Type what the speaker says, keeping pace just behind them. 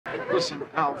Listen,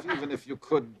 Alf, even if you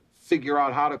could figure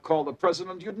out how to call the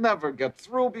president, you'd never get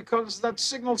through because that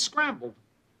signal's scrambled.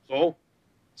 So?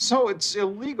 So it's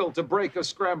illegal to break a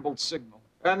scrambled signal.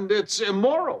 And it's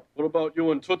immoral. What about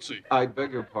you and Tootsie? I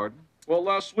beg your pardon? Well,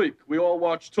 last week, we all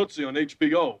watched Tootsie on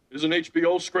HBO. Isn't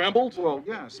HBO scrambled? Well,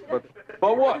 yes, but...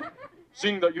 But what?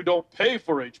 Seeing that you don't pay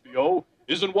for HBO,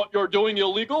 isn't what you're doing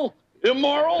illegal?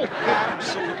 Immoral?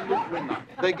 Absolutely not.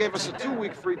 They gave us a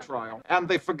 2-week free trial, and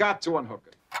they forgot to unhook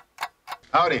it.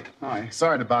 Howdy. Hi.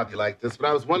 Sorry to bother you like this, but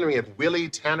I was wondering if Willie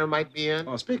Tanner might be in.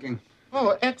 Oh, speaking.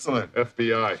 Oh, excellent.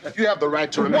 FBI. If you have the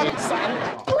right to remain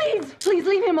silent, Please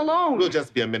leave him alone. we'll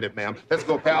just be a minute, ma'am. Let's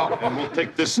go, pal. And we'll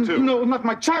take this, too. No, not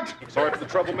my chart. Sorry for the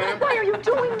trouble, ma'am. Why are you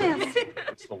doing this?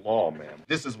 It's the law, ma'am.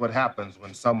 This is what happens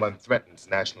when someone threatens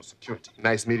national security.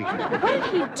 Nice meeting you. What did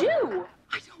he do?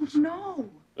 I don't know.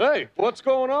 Hey, what's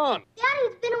going on?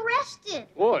 Daddy's been arrested.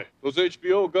 Boy, those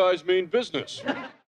HBO guys mean business.